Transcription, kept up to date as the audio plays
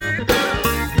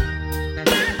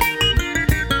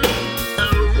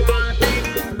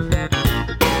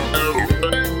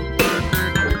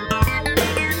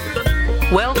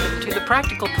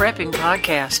Practical Prepping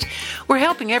Podcast. We're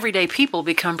helping everyday people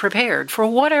become prepared for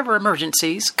whatever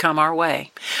emergencies come our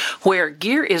way. Where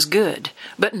gear is good,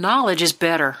 but knowledge is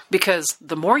better, because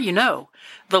the more you know,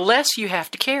 the less you have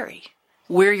to carry.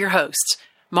 We're your hosts,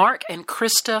 Mark and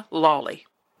Krista Lawley.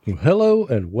 Hello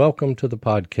and welcome to the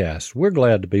podcast. We're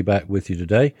glad to be back with you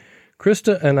today.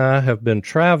 Krista and I have been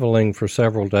traveling for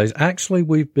several days. Actually,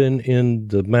 we've been in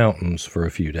the mountains for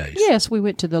a few days. Yes, we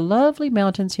went to the lovely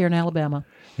mountains here in Alabama.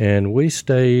 And we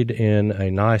stayed in a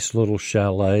nice little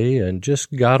chalet and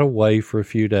just got away for a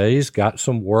few days, got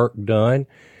some work done,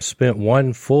 spent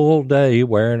one full day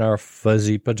wearing our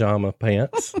fuzzy pajama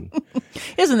pants.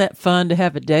 Isn't that fun to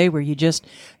have a day where you just,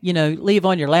 leave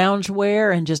on your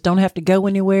loungewear and just don't have to go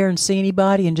anywhere and see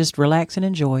anybody and just relax and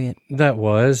enjoy it? That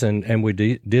was, and we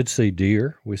did see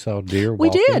deer. We saw deer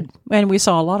walking. We did, and we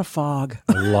saw a lot of fog.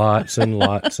 Lots and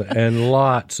lots and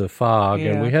lots of fog,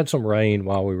 Yeah. and we had some rain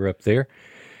while we were up there.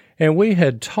 And we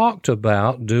had talked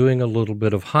about doing a little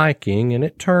bit of hiking, and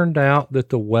it turned out that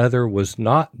the weather was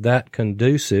not that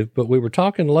conducive, but we were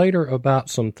talking later about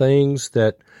some things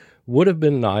that would have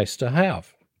been nice to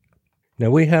have. Now,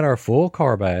 we had our full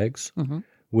car bags. Mm-hmm.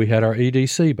 We had our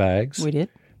EDC bags. We did.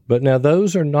 But now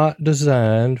those are not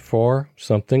designed for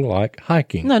something like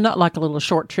hiking. No, not like a little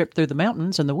short trip through the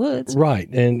mountains and the woods. Right.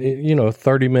 And, a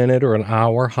 30-minute or an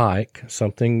hour hike,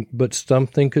 something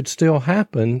could still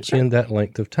happen in that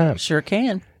length of time. Sure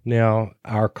can. Now,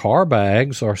 our car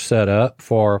bags are set up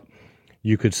for,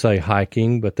 you could say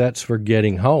hiking, but that's for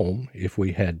getting home if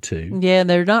we had to. Yeah,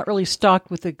 they're not really stocked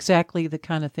with exactly the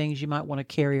kind of things you might want to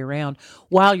carry around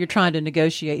while you're trying to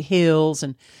negotiate hills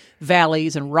and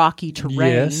valleys and rocky terrain.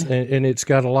 Yes, and it's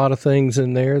got a lot of things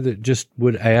in there that just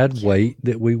would add weight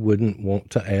that we wouldn't want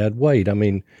to add weight. I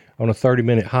mean, on a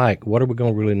 30-minute hike, what are we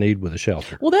going to really need with a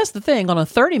shelter? Well, that's the thing. On a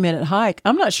 30-minute hike,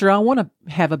 I'm not sure I want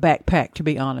to have a backpack, to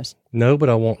be honest. No, but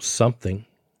I want something.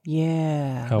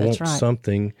 Yeah, I want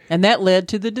something. And that led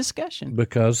to the discussion.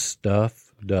 Because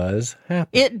stuff does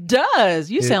happen. It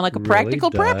does. You sound like a practical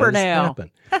prepper now.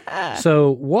 So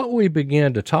what we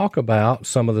began to talk about,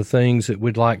 some of the things that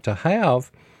we'd like to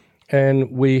have,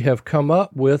 and we have come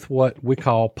up with what we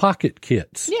call pocket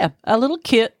kits. Yeah, a little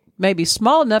kit, maybe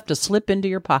small enough to slip into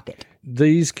your pocket.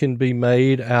 These can be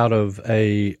made out of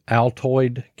a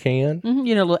Altoid can. Mm-hmm.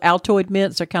 Little Altoid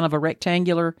mints are kind of a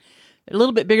rectangular, a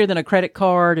little bit bigger than a credit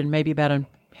card and maybe about a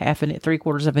half an inch,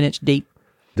 3/4 of an inch deep.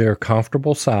 They're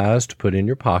comfortable size to put in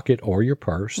your pocket or your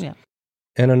purse. Yeah.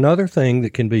 And another thing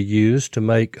that can be used to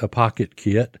make a pocket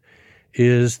kit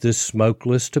is this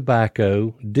smokeless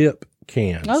tobacco dip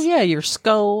cans. Oh, yeah, your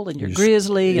Skull and your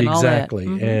Grizzly and all that. Exactly.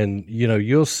 Mm-hmm. And,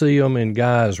 you'll see them in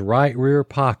guys' right rear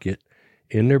pocket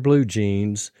in their blue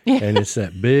jeans, and it's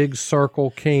that big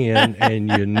circle can, and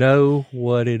you know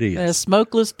what it is.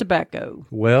 Smokeless tobacco.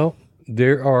 Well,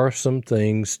 there are some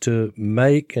things to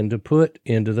make and to put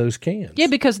into those cans. Yeah,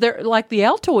 because they're like the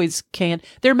Altoids can.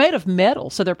 They're made of metal,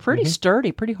 so they're pretty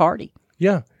sturdy, pretty hardy.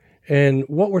 Yeah. And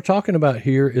what we're talking about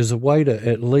here is a way to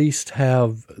at least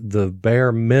have the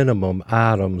bare minimum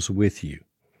items with you.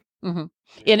 Mm-hmm.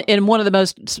 In one of the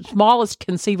most smallest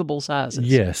conceivable sizes.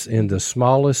 Yes, in the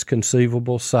smallest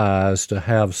conceivable size to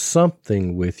have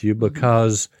something with you,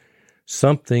 because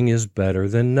something is better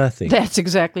than nothing. That's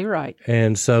exactly right.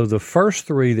 And so the first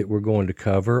three that we're going to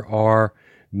cover are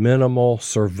minimal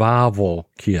survival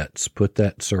kits. Put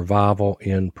that survival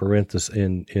in parentheses,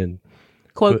 in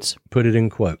quotes. Put it in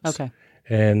quotes. Okay.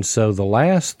 And so the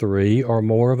last three are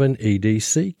more of an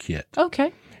EDC kit.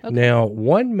 Okay. Now,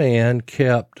 one man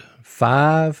kept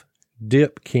 5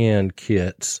 dip can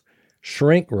kits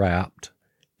shrink wrapped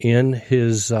in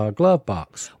his glove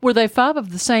box. Were they 5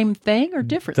 of the same thing or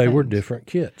different They things? were different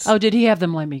kits. Oh, did he have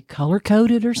them maybe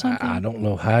color-coded or something? I don't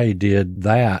know how he did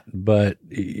that, but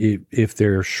if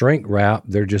they're shrink wrapped,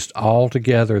 they're just all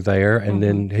together there, and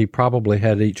then he probably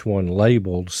had each one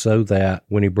labeled so that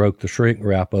when he broke the shrink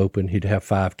wrap open, he'd have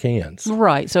 5 cans.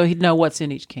 Right, so he'd know what's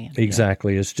in each can.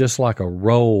 Exactly. It's just like a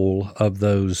roll of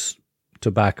those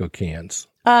tobacco cans.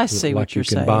 I see what you're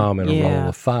saying. Like you can buy them in a roll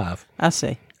of 5. I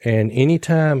see. And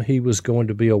anytime he was going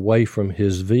to be away from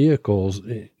his vehicles,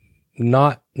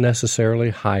 not necessarily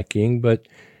hiking, but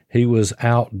he was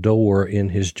outdoor in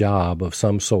his job of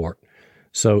some sort.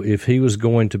 So if he was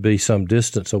going to be some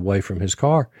distance away from his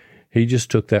car, he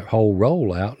just took that whole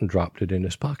roll out and dropped it in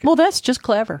his pocket. Well, that's just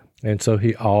clever. And so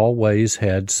he always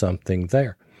had something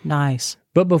there. Nice.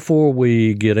 But before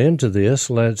we get into this,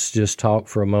 let's just talk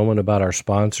for a moment about our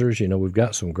sponsors. You know, we've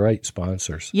got some great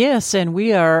sponsors. Yes, and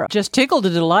we are just tickled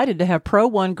and delighted to have Pro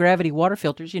One gravity water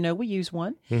filters. You know, we use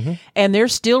one. And they're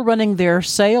still running their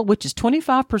sale, which is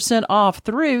 25% off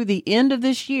through the end of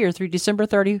this year, through December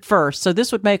 31st. So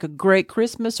this would make a great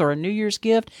Christmas or a New Year's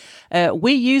gift.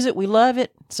 We use it. We love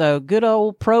it. So good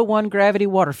old Pro One gravity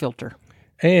water filter.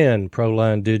 And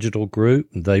Proline Digital Group,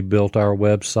 they built our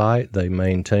website, they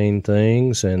maintain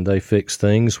things, and they fix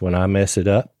things when I mess it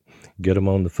up, get them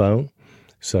on the phone.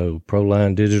 So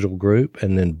Proline Digital Group,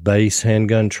 and then Base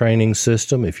Handgun Training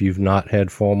System. If you've not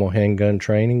had formal handgun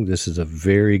training, this is a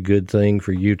very good thing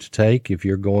for you to take if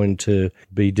you're going to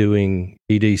be doing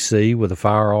EDC with a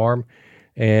firearm.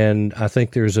 And I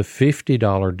think there's a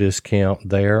 $50 discount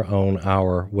there on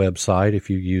our website if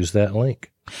you use that link.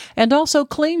 And also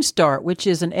Clean Start, which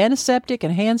is an antiseptic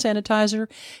and hand sanitizer.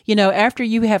 You know, after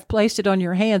you have placed it on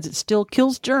your hands, it still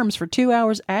kills germs for 2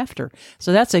 hours after.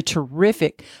 So that's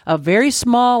a very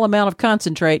small amount of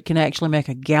concentrate can actually make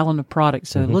a gallon of product.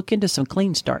 So look into some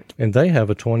Clean Start. And they have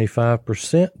a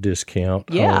 25%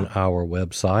 discount on our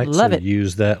website. Love so it.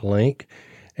 Use that link.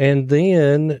 And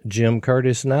then Jim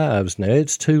Curtis Knives. Now,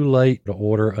 it's too late to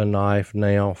order a knife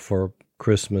now for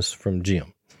Christmas from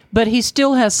Jim. But he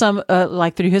still has some,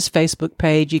 like through his Facebook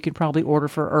page, you could probably order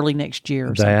for early next year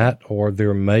or something. Or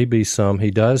there may be some. He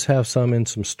does have some in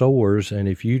some stores, and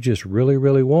if you just really,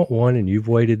 really want one and you've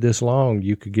waited this long,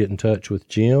 you could get in touch with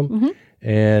Jim,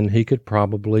 and he could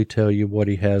probably tell you what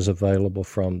he has available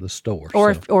from the store.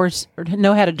 Or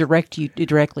know how to direct you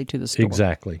directly to the store.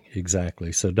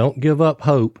 Exactly. So don't give up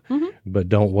hope, but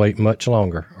don't wait much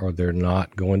longer, or they're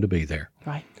not going to be there.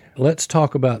 Right. Let's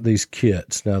talk about these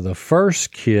kits. Now, the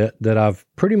first kit that I've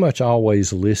pretty much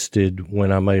always listed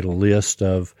when I made a list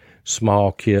of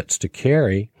small kits to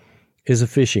carry is a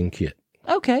fishing kit.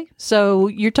 Okay, so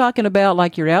you're talking about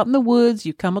like you're out in the woods,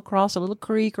 you come across a little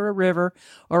creek or a river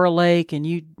or a lake, and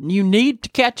you need to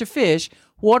catch a fish.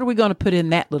 What are we going to put in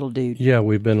that little dude? Yeah,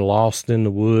 we've been lost in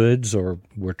the woods or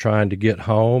we're trying to get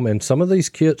home, and some of these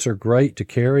kits are great to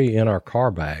carry in our car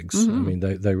bags. I mean,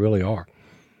 they really are.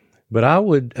 But I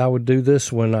would do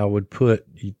this when I would put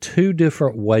 2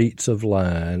 different weights of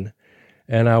line,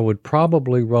 and I would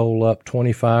probably roll up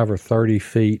 25 or 30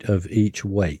 feet of each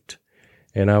weight.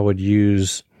 And I would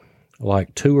use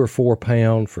like 2 or 4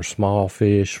 pound for small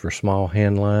fish, for small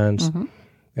hand lines.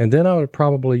 And then I would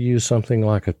probably use something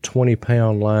like a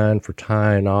 20-pound line for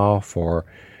tying off or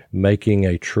making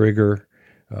a trigger,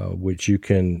 which you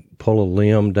can pull a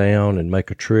limb down and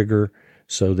make a trigger,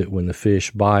 so that when the fish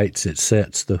bites, it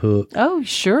sets the hook. Oh,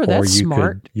 sure. That's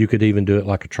smart. You could even do it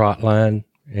like a trot line,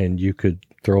 and you could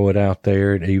throw it out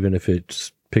there, and even if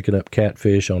it's picking up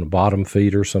catfish on a bottom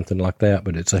feed or something like that,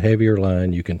 but it's a heavier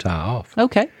line you can tie off.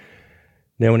 Okay.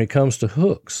 Now, when it comes to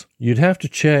hooks, you'd have to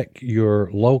check your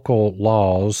local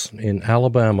laws. In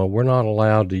Alabama, we're not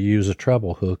allowed to use a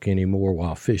treble hook anymore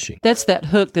while fishing. That's that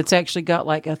hook that's actually got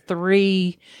like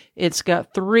it's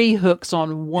got 3 hooks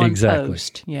on one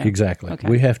post. Yeah. Exactly. Okay.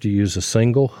 We have to use a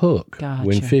single hook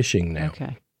when fishing now.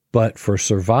 Okay. But for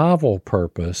survival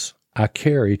purpose, I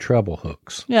carry treble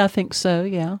hooks. Yeah, I think so,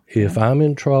 yeah. If I'm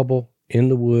in trouble in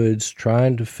the woods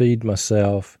trying to feed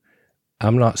myself,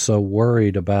 I'm not so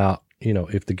worried about,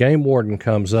 if the game warden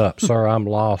comes up, sir, I'm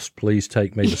lost, please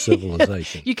take me to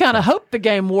civilization. You kind of hope the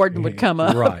game warden would come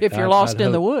up if you're lost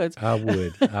in the woods. I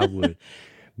would.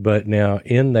 But now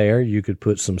in there, you could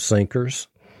put some sinkers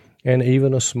and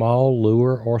even a small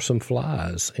lure or some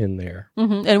flies in there.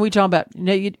 And we talk about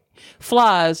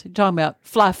flies. You're talking about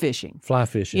fly fishing. Fly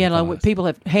fishing. People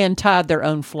have hand tied their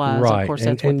own flies. Right. Of course,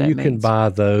 that's and what that you means. can buy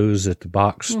those at the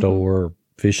box store,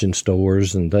 fishing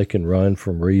stores, and they can run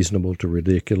from reasonable to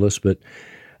ridiculous. But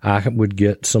I would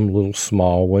get some little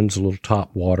small ones, a little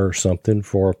top water or something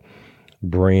for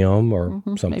brim or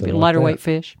something maybe like lighter that. weight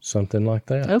fish. Something like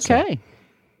that. Okay.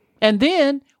 And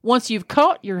then once you've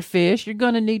caught your fish, you're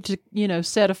going to need to,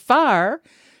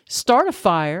 start a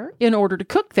fire in order to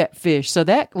cook that fish. So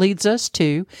that leads us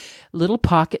to Little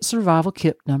Pocket Survival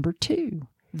Kit number 2,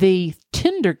 the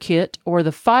Tinder Kit or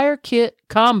the Fire Kit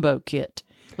Combo Kit.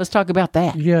 Let's talk about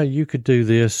that. Yeah, you could do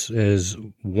this as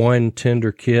one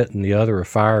tinder kit and the other a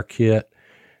fire kit.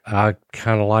 I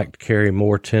kind of like to carry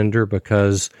more tinder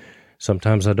because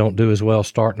sometimes I don't do as well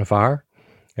starting a fire,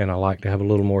 and I like to have a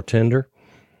little more tinder.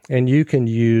 And you can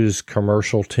use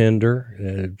commercial tinder.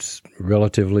 It's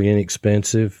relatively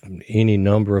inexpensive. Any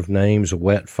number of names.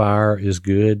 Wet Fire is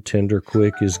good. Tinder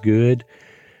Quick is good.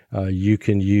 You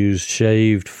can use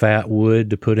shaved fat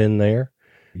wood to put in there.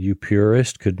 You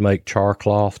purist could make char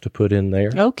cloth to put in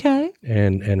there. Okay.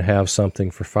 And have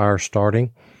something for fire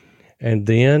starting. And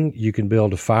then you can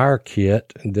build a fire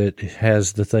kit that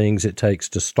has the things it takes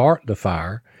to start the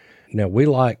fire. Now, we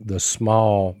like the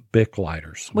small Bic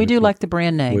lighters. We do like the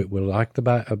brand name. We like the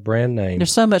brand name. They're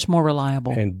so much more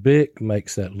reliable. And Bic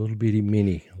makes that little bitty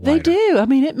mini lighter. They do. I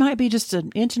mean, it might be just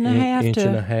an inch and a half.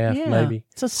 Maybe.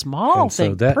 It's a small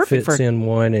thing. So that perfect fits in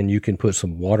one, and you can put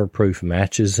some waterproof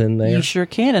matches in there. You sure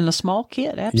can, in a small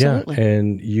kit, absolutely. Yeah,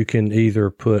 and you can either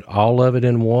put all of it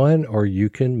in one, or you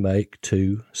can make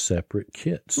 2 separate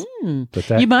kits. But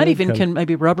that you might even can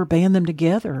maybe rubber band them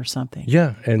together or something.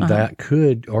 Yeah, and that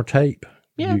could, or tape.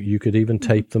 Yeah. You could even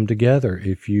tape them together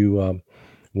if you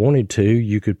wanted to.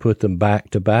 You could put them back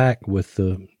to back with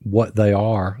what they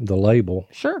are, the label,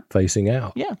 facing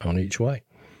out on each way.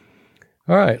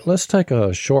 All right, let's take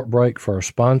a short break for our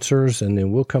sponsors, and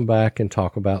then we'll come back and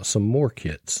talk about some more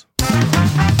kits.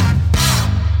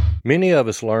 Many of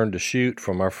us learn to shoot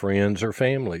from our friends or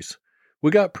families.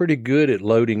 We got pretty good at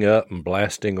loading up and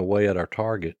blasting away at our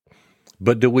target.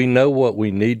 But do we know what we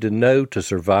need to know to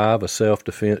survive a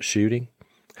self-defense shooting?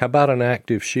 How about an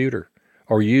active shooter?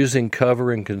 Or using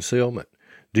cover and concealment?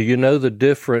 Do you know the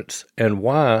difference and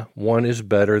why one is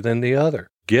better than the other?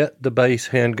 Get the base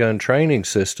handgun training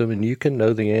system and you can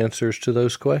know the answers to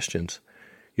those questions.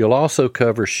 You'll also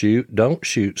cover shoot, don't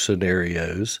shoot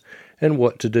scenarios and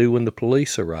what to do when the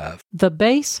police arrive. The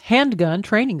base handgun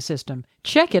training system.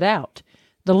 Check it out.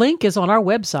 The link is on our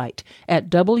website at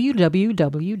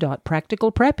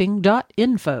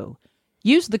www.practicalprepping.info.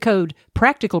 Use the code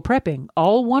PRACTICALPREPPING,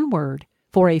 all one word,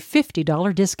 for a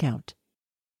 $50 discount.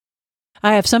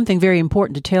 I have something very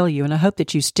important to tell you, and I hope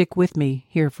that you stick with me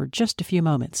here for just a few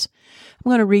moments. I'm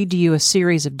going to read to you a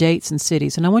series of dates and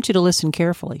cities, and I want you to listen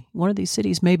carefully. One of these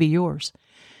cities may be yours.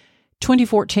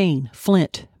 2014,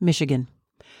 Flint, Michigan.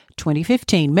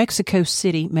 2015, Mexico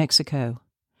City, Mexico.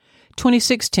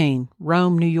 2016,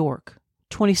 Rome, New York.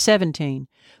 2017,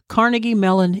 Carnegie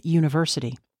Mellon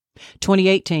University.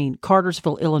 2018,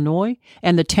 Cartersville, Illinois,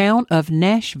 and the town of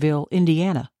Nashville,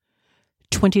 Indiana.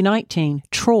 2019,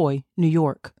 Troy, New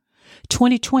York.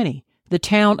 2020, the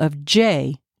town of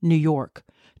Jay, New York.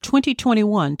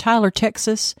 2021, Tyler,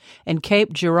 Texas, and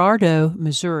Cape Girardeau,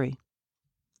 Missouri.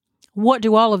 What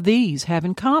do all of these have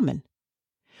in common?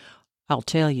 I'll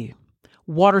tell you.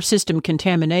 Water system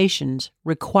contaminations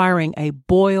requiring a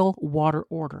boil water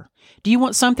order. Do you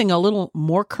want something a little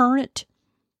more current?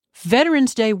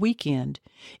 Veterans Day weekend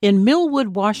in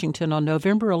Millwood, Washington on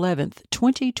November 11th,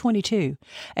 2022,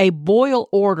 a boil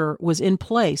order was in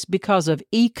place because of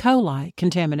E. coli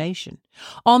contamination.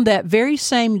 On that very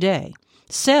same day,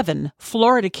 7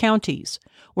 Florida counties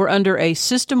were under a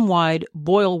system-wide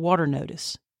boil water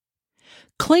notice.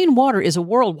 Clean water is a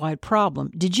worldwide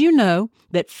problem. Did you know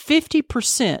that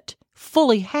 50%,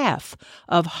 fully half,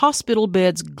 of hospital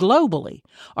beds globally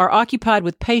are occupied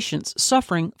with patients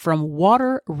suffering from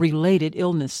water-related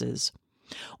illnesses?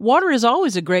 Water is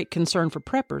always a great concern for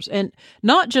preppers, and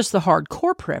not just the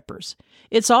hardcore preppers.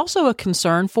 It's also a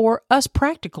concern for us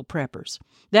practical preppers.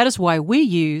 That is why we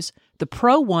use the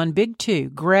Pro One Big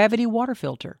 2 gravity water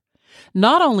filter,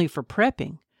 not only for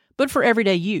prepping, but for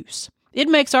everyday use. It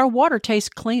makes our water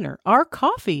taste cleaner. Our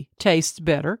coffee tastes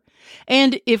better.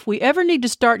 And if we ever need to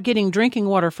start getting drinking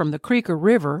water from the creek or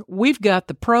river, we've got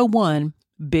the Pro One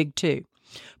Big 2.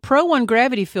 Pro One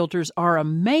gravity filters are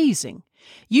amazing.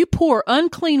 You pour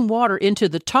unclean water into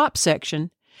the top section,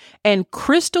 and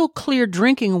crystal clear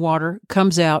drinking water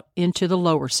comes out into the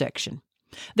lower section.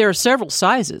 There are several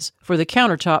sizes for the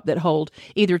countertop that hold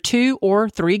either 2 or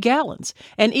 3 gallons,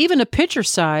 and even a pitcher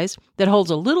size that holds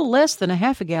a little less than a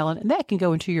half a gallon, and that can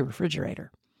go into your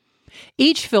refrigerator.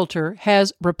 Each filter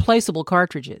has replaceable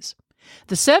cartridges.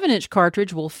 The 7-inch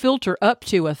cartridge will filter up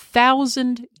to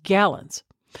 1,000 gallons.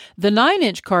 The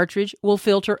 9-inch cartridge will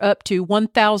filter up to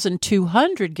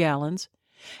 1,200 gallons,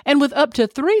 and with up to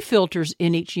 3 filters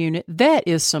in each unit, that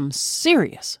is some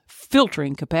serious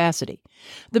filtering capacity.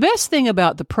 The best thing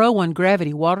about the Pro One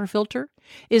Gravity Water Filter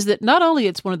is that not only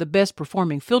it's one of the best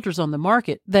performing filters on the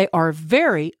market, they are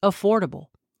very affordable.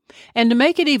 And to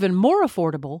make it even more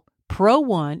affordable, Pro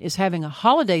One is having a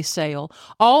holiday sale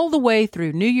all the way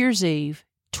through New Year's Eve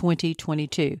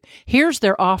 2022. Here's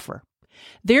their offer.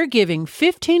 They're giving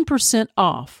 15%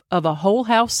 off of a whole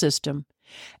house system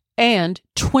and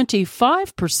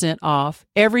 25% off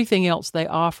everything else they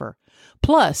offer.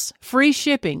 Plus, free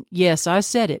shipping. Yes, I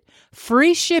said it.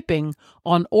 Free shipping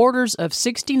on orders of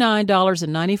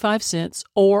 $69.95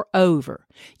 or over.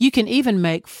 You can even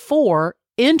make 4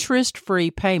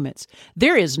 interest-free payments.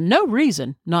 There is no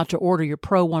reason not to order your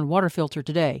Pro One water filter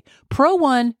today. Pro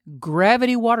One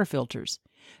Gravity Water Filters.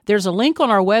 There's a link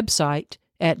on our website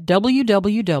at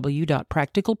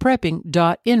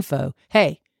www.practicalprepping.info.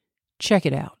 Hey, check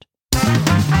it out.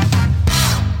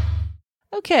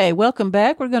 Okay, welcome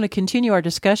back. We're going to continue our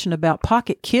discussion about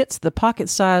pocket kits, the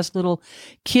pocket-sized little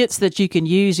kits that you can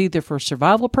use either for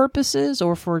survival purposes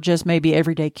or for just maybe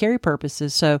everyday carry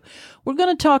purposes. So we're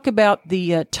going to talk about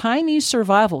the tiny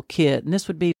survival kit, and this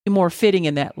would be more fitting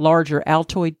in that larger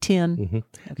Altoid tin. Mm-hmm.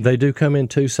 Okay. They do come in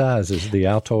two sizes. The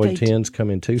Altoid tins come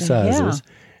in two sizes,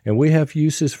 and we have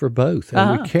uses for both,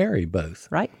 and we carry both.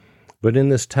 Right. But in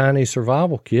this tiny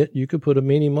survival kit, you could put a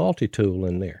mini multi-tool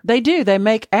in there. They do. They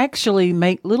actually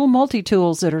make little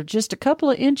multi-tools that are just a couple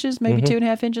of inches, maybe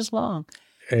 2.5 inches long.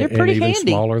 They're pretty and even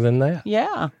handy. Smaller than that.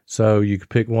 Yeah. So you could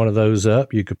pick one of those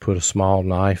up. You could put a small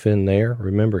knife in there.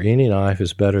 Remember, any knife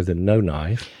is better than no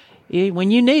knife.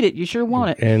 When you need it, you sure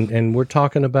want it. And we're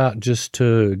talking about just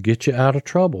to get you out of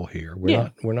trouble here.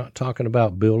 We're not talking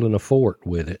about building a fort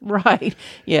with it. Right.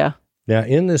 Yeah. Now,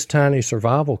 in this tiny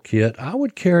survival kit, I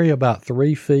would carry about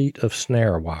 3 feet of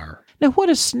snare wire. Now, what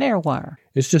is snare wire?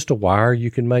 It's just a wire you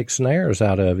can make snares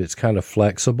out of. It's kind of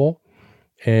flexible,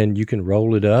 and you can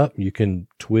roll it up. You can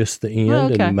twist the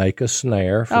end and make a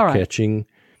snare for catching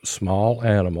small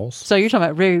animals. So you're talking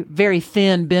about very, very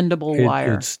thin, bendable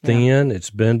wire. It's thin,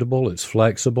 it's bendable, it's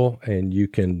flexible, and you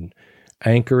can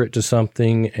anchor it to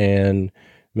something, and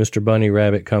Mr. Bunny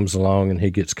Rabbit comes along and he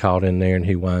gets caught in there and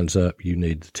he winds up, you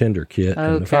need the tinder kit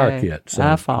and the fire kit. So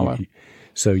I follow.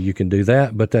 So you can do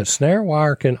that, but that snare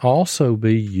wire can also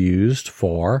be used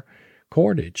for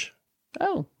cordage.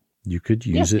 Oh. You could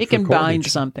use it for cordage. It can bind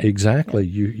something. Exactly.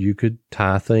 Yeah. You could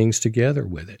tie things together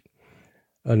with it.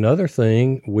 Another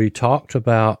thing, we talked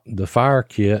about the fire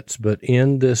kits, but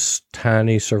in this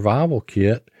tiny survival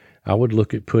kit, I would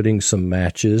look at putting some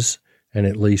matches and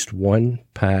at least 1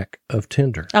 pack of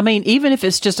tinder. I mean, even if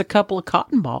it's just a couple of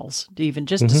cotton balls, even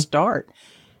just to start.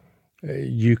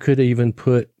 You could even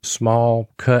put small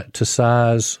cut to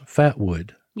size fat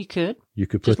wood. You could. You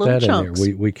could put that chunks. in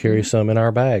there. We carry some in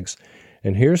our bags.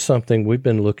 And here's something we've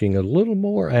been looking a little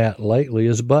more at lately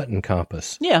is button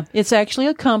compass. Yeah, it's actually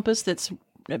a compass that's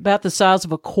about the size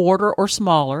of a quarter or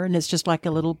smaller, and it's just like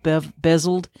a little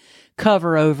bezeled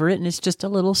cover over it, and it's just a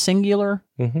little singular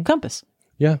compass.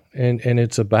 Yeah, and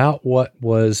it's about what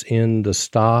was in the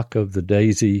stock of the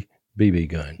Daisy BB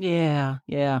gun. Yeah,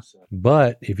 yeah.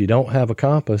 But if you don't have a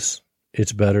compass,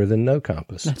 it's better than no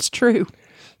compass. That's true.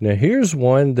 Now, here's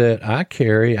one that I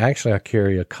carry. Actually, I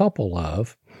carry a couple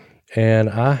of, and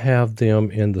I have them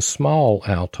in the small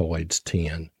Altoids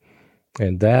tin,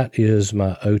 and that is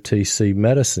my OTC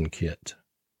medicine kit.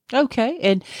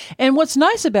 Okay, and what's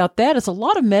nice about that is a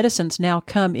lot of medicines now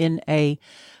come in a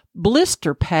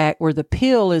blister pack where the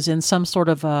pill is in some sort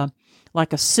of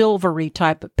like a silvery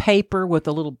type of paper with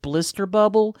a little blister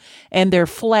bubble, and they're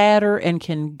flatter and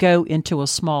can go into a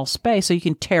small space, so you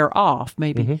can tear off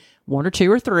maybe 1 or 2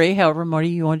 or 3, however many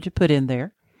you wanted to put in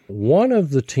there. One of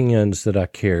the tins that I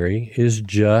carry is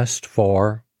just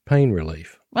for pain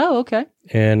relief. Oh, okay.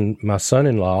 And my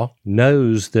son-in-law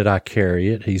knows that I carry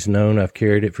it. He's known I've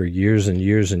carried it for years and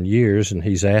years and years, and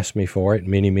he's asked me for it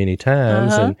many, many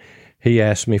times, and he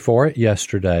asked me for it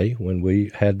yesterday when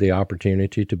we had the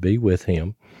opportunity to be with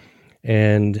him.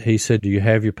 And he said, "Do you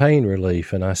have your pain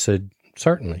relief?" And I said,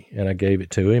 "Certainly." And I gave it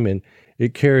to him. And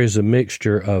it carries a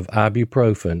mixture of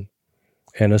ibuprofen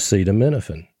and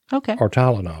acetaminophen. Okay. Or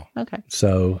Tylenol. Okay.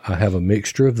 So I have a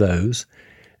mixture of those.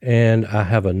 And I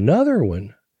have another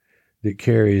one that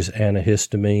carries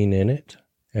antihistamine in it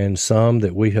and some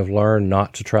that we have learned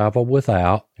not to travel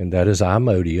without, and that is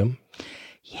Imodium.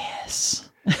 Yes.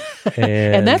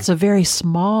 And that's a very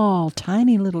small,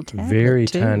 tiny little tablet. Very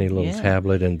tiny little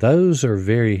tablet. And those are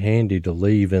very handy to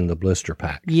leave in the blister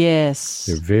pack. Yes.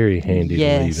 They're very handy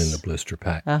to leave in the blister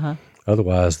pack.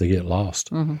 Otherwise, they get lost.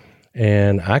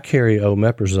 And I carry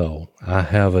omeprazole. I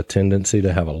have a tendency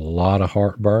to have a lot of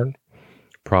heartburn,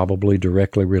 probably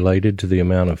directly related to the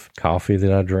amount of coffee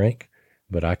that I drink.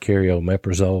 But I carry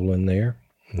omeprazole in there.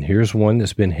 And here's one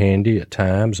that's been handy at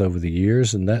times over the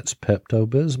years, and that's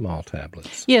Pepto-Bismol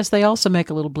tablets. Yes, they also make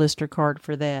a little blister card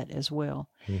for that as well.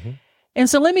 And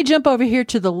so let me jump over here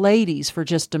to the ladies for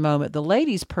just a moment. The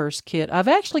ladies' purse kit, I've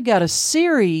actually got a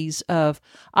series of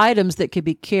items that could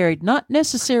be carried. Not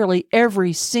necessarily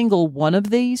every single one of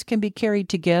these can be carried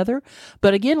together.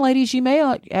 But again, ladies, you may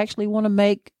actually want to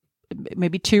make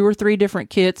maybe 2 or 3 different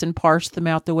kits and parse them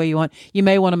out the way you want. You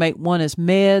may want to make one as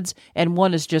meds and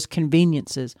one as just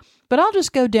conveniences. But I'll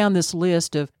just go down this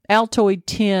list of Altoid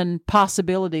tin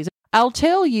possibilities. I'll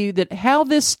tell you that how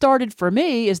this started for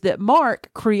me is that Mark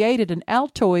created an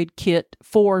Altoid kit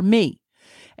for me.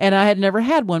 And I had never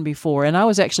had one before, and I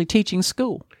was actually teaching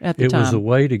school at the time. It was a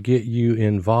way to get you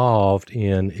involved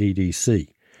in EDC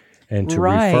and to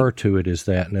refer to it as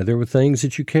that. Now, there were things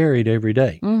that you carried every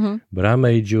day, but I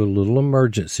made you a little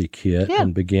emergency kit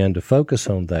and began to focus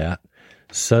on that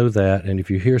so that, and if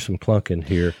you hear some clunking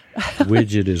here,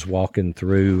 Widget is walking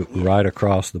through right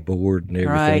across the board and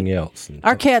everything else. And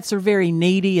our cats are very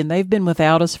needy, and they've been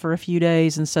without us for a few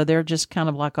days, and so they're just kind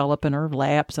of like all up in our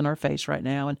laps and our face right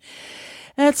now, and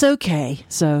that's okay.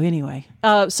 So anyway,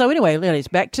 ladies,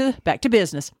 back to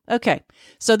business. Okay,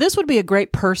 so this would be a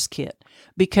great purse kit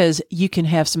because you can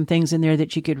have some things in there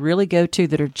that you could really go to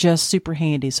that are just super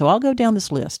handy. So I'll go down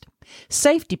this list.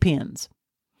 Safety pins.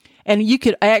 And you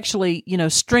could actually,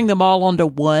 string them all onto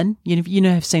one.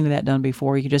 I've seen that done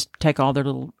before. You could just take all their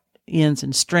little ends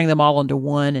and string them all onto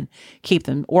one and keep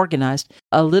them organized.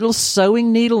 A little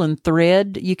sewing needle and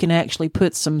thread. You can actually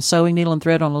put some sewing needle and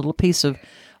thread on a little piece of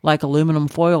like aluminum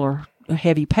foil or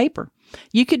heavy paper.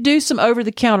 You could do some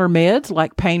over-the-counter meds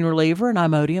like pain reliever and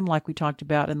Imodium like we talked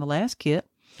about in the last kit.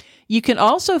 You can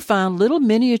also find little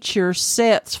miniature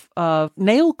sets of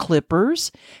nail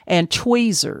clippers and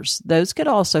tweezers. Those could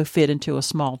also fit into a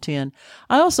small tin.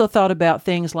 I also thought about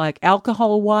things like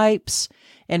alcohol wipes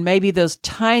and maybe those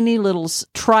tiny little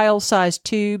trial-sized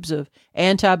tubes of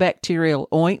antibacterial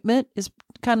ointment is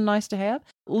kind of nice to have.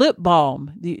 Lip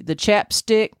balm, the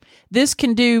chapstick. This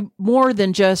can do more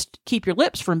than just keep your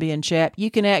lips from being chapped.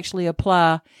 You can actually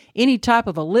apply any type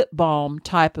of a lip balm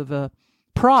type of a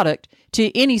product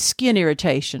to any skin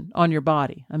irritation on your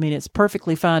body. I mean, it's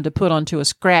perfectly fine to put onto a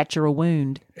scratch or a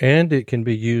wound. And it can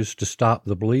be used to stop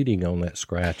the bleeding on that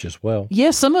scratch as well.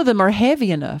 Yes, some of them are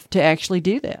heavy enough to actually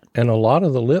do that. And a lot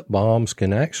of the lip balms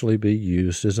can actually be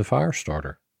used as a fire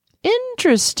starter.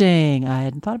 Interesting. I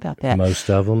hadn't thought about that. Most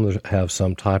of them have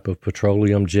some type of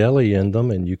petroleum jelly in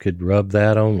them, and you could rub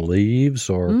that on leaves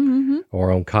or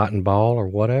on cotton ball or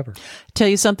whatever. Tell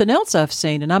you something else I've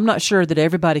seen, and I'm not sure that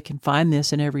everybody can find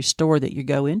this in every store that you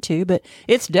go into, but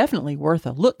it's definitely worth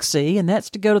a look-see, and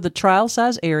that's to go to the trial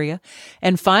size area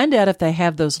and find out if they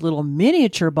have those little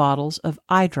miniature bottles of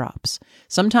eye drops.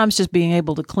 Sometimes just being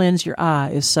able to cleanse your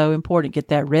eye is so important. Get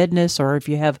that redness, or if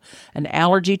you have an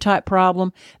allergy type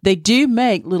problem, they do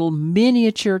make little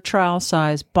miniature trial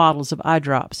size bottles of eye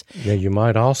drops. Yeah, you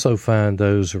might also find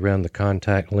those around the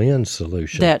contact lens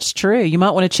solution. That's true. You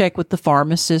might want to check with the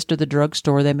pharmacist or the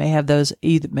drugstore. They may have those,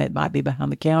 it might be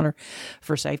behind the counter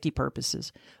for safety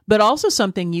purposes. But also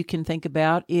something you can think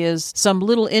about is some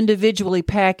little individually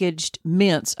packaged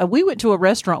mints. We went to a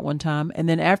restaurant one time, and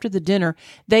then after the dinner,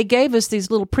 they gave us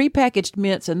these little prepackaged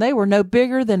mints, and they were no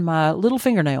bigger than my little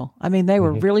fingernail. I mean, they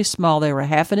were really small. They were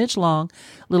 1/2 inch long,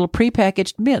 little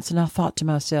prepackaged mints. And I thought to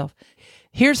myself,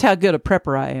 here's how good a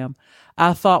prepper I am.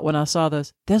 I thought when I saw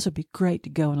those would be great to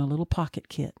go in a little pocket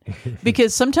kit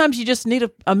because sometimes you just need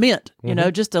a mint,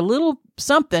 just a little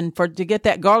something to get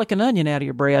that garlic and onion out of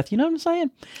your breath. You know what I'm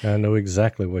saying? I know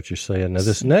exactly what you're saying. Now,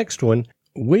 this next one,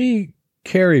 we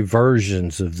carry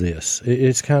versions of this.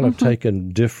 It's kind of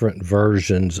taken different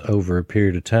versions over a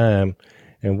period of time.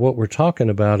 And what we're talking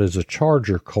about is a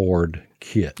charger cord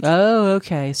kit. Oh,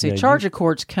 okay. So charger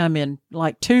cords come in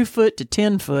like 2 foot to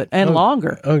 10 foot and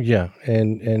longer. Oh, yeah.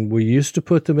 And we used to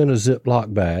put them in a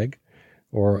Ziploc bag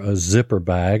or a zipper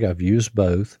bag. I've used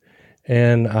both.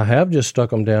 And I have just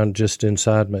stuck them down just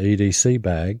inside my EDC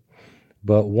bag.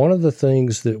 But one of the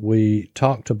things that we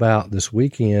talked about this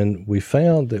weekend, we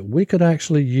found that we could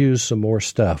actually use some more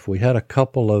stuff. We had a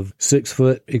couple of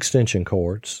 6-foot extension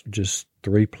cords, just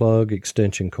 3-plug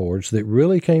extension cords that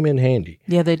really came in handy.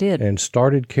 Yeah, they did. And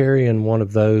started carrying one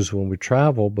of those when we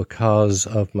travel because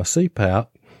of my CPAP.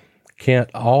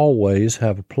 Can't always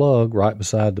have a plug right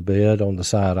beside the bed on the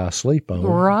side I sleep on.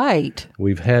 Right.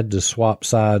 We've had to swap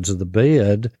sides of the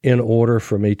bed in order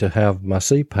for me to have my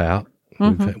CPAP.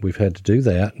 We've had to do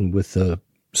that. And with the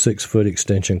 6-foot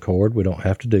extension cord, we don't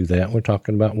have to do that. We're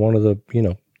talking about one of the,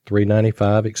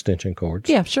 $3.95 extension cords.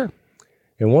 Yeah, sure.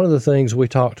 And one of the things we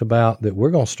talked about that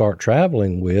we're going to start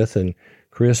traveling with, and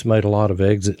Chris made a lot of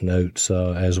exit notes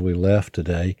as we left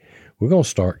today, we're going to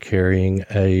start carrying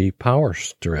a power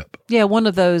strip. Yeah, one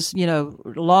of those,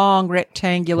 long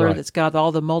rectangular that's got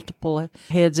all the multiple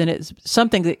heads in it.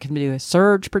 Something that can do a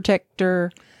surge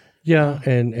protector. Yeah,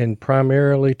 and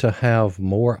primarily to have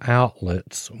more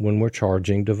outlets when we're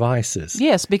charging devices.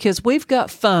 Yes, because we've got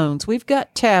phones, we've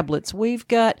got tablets, we've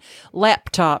got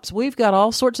laptops, we've got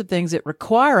all sorts of things that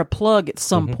require a plug at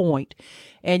some point.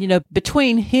 And,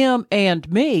 between him and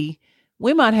me,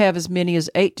 we might have as many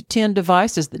as 8 to 10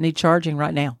 devices that need charging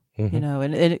right now. you know,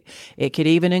 and it could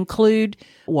even include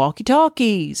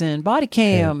walkie-talkies and body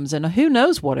cams and who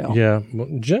knows what else. Yeah. Well,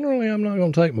 generally, I'm not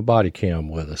going to take my body cam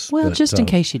with us. Well, but, just in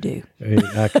case you do.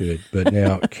 I could. But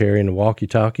now carrying the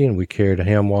walkie-talkie, and we carried a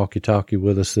ham walkie-talkie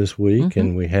with us this week,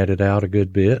 and we had it out a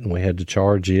good bit, and we had to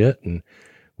charge it, and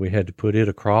we had to put it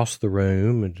across the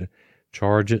room and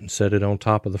charge it and set it on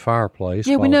top of the fireplace.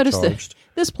 Yeah, we noticed that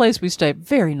this place we stayed,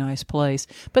 very nice place,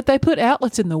 but they put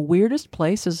outlets in the weirdest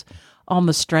places on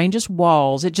the strangest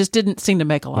walls. It just didn't seem to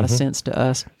make a lot of sense to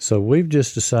us. So we've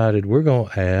just decided we're going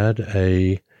to add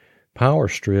a power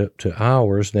strip to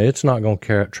ours. Now, it's not going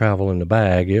to travel in the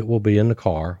bag. It will be in the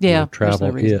car. Yeah, we'll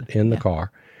travel it in the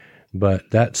car. But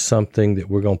that's something that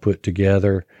we're going to put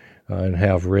together and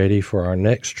have ready for our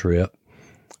next trip.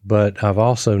 But I've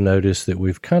also noticed that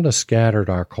we've kind of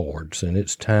scattered our cords, and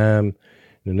it's time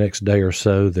the next day or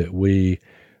so that we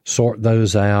sort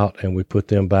those out and we put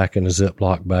them back in a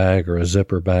Ziploc bag or a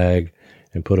zipper bag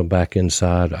and put them back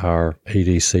inside our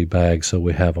EDC bag so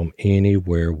we have them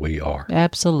anywhere we are.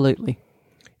 Absolutely.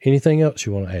 Anything else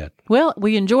you want to add? Well,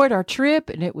 we enjoyed our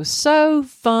trip, and it was so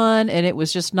fun, and it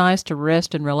was just nice to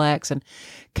rest and relax and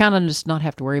kind of just not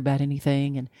have to worry about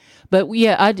anything. But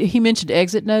yeah, he mentioned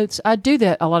exit notes. I do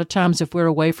that a lot of times if we're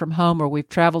away from home or we've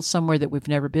traveled somewhere that we've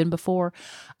never been before.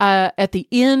 At the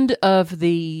end of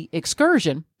the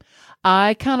excursion,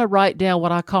 I kind of write down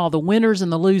what I call the winners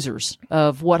and the losers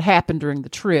of what happened during the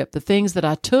trip, the things that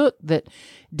I took that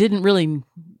didn't really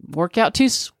work out too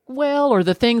well, or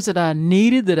the things that I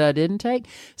needed that I didn't take.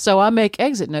 So I make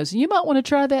exit notes, and you might want to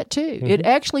try that too. It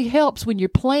actually helps when you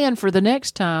plan for the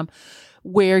next time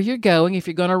where you're going. If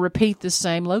you're going to repeat the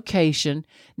same location,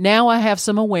 now I have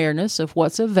some awareness of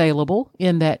what's available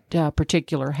in that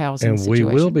particular housing situation.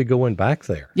 And we will be going back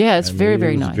there. Yeah, it's very,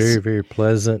 very nice. Very, very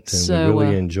pleasant, and we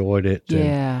really enjoyed it.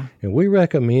 Yeah. And we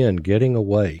recommend getting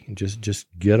away. Just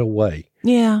get away.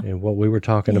 Yeah. And what we were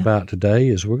talking about today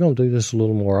is we're going to do this a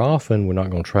little more often. We're not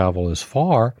going to travel as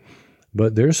far,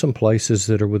 but there's some places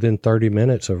that are within 30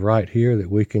 minutes of right here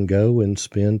that we can go and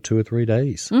spend 2 or 3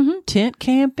 days. Tent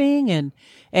camping and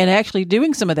actually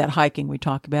doing some of that hiking we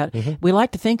talk about. We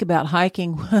like to think about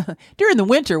hiking during the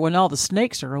winter when all the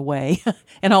snakes are away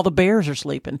and all the bears are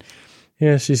sleeping.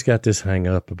 Yeah, she's got this hang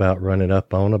up about running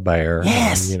up on a bear.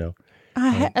 Yes. And,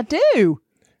 I do.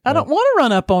 I don't want to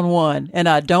run up on one, and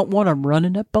I don't want them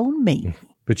running up on me.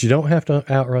 But you don't have to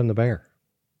outrun the bear.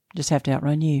 Just have to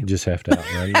outrun you. You just have to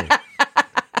outrun me.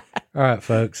 All right,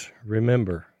 folks,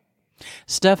 remember.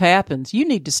 Stuff happens. You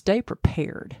need to stay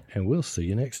prepared. And we'll see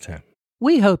you next time.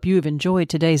 We hope you have enjoyed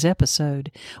today's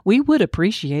episode. We would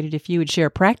appreciate it if you would share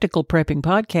Practical Prepping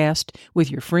Podcast with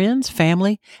your friends,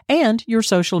 family, and your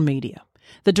social media.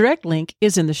 The direct link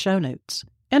is in the show notes.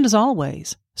 And as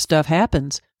always, stuff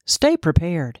happens. Stay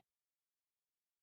prepared.